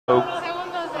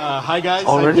Hi guys,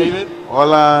 Already? I'm David.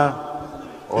 Hola.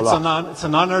 It's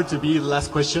an honor to be the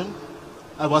last question.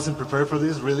 I wasn't prepared for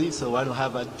this really, so I don't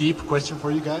have a deep question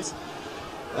for you guys.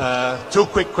 Two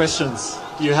quick questions.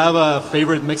 Do you have a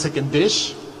favorite Mexican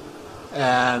dish?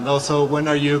 And also, when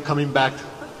are you coming back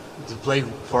to play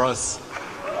for us?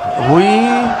 We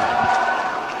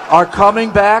are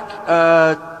coming back.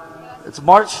 It's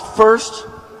March 1st.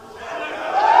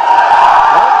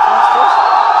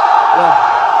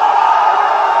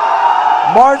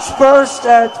 March 1st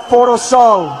at Foro.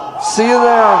 See you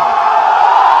there.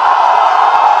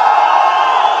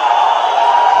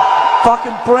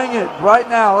 Fucking bring it right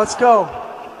now. Let's go.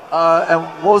 And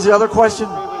what was the other question?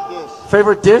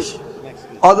 Favorite dish?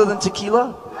 Other than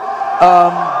tequila?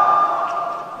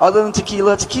 Other than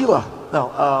tequila.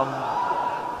 No.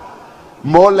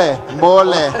 Mole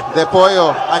de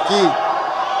pollo aquí.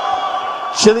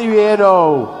 Chili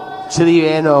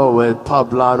relleno with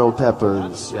poblano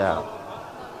peppers. Yeah.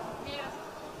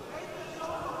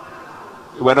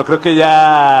 Bueno, creo que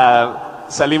ya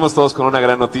salimos todos con una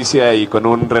gran noticia y con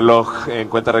un reloj en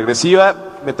cuenta regresiva.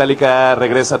 Metallica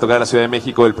regresa a tocar a la Ciudad de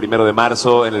México el 1 de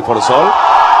marzo en el Foro Sol.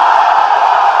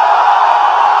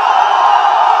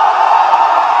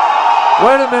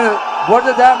 Wait a minute. What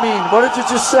did that mean? What did you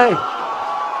just say?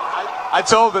 I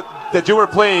told that you were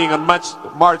playing on March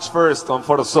 1st on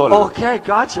Foro Sol. Okay,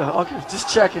 gotcha. Okay, just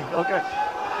checking. Okay.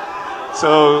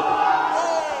 So,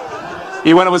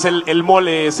 y bueno, pues el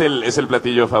mole es el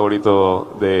platillo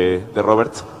favorito de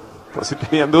Robert, por si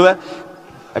tenían duda.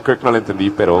 A Kirk no lo entendí,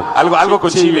 pero algo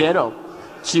con chile.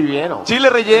 Chile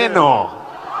relleno.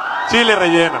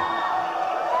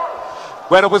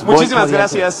 Bueno, pues muchísimas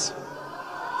gracias.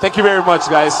 Thank you very much,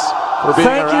 guys, for being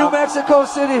Thank you, around. Mexico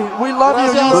City. We love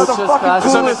you. You are the fucking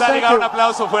Eso coolest. Metallica, Thank un you.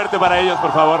 aplauso fuerte para ellos,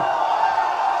 por favor.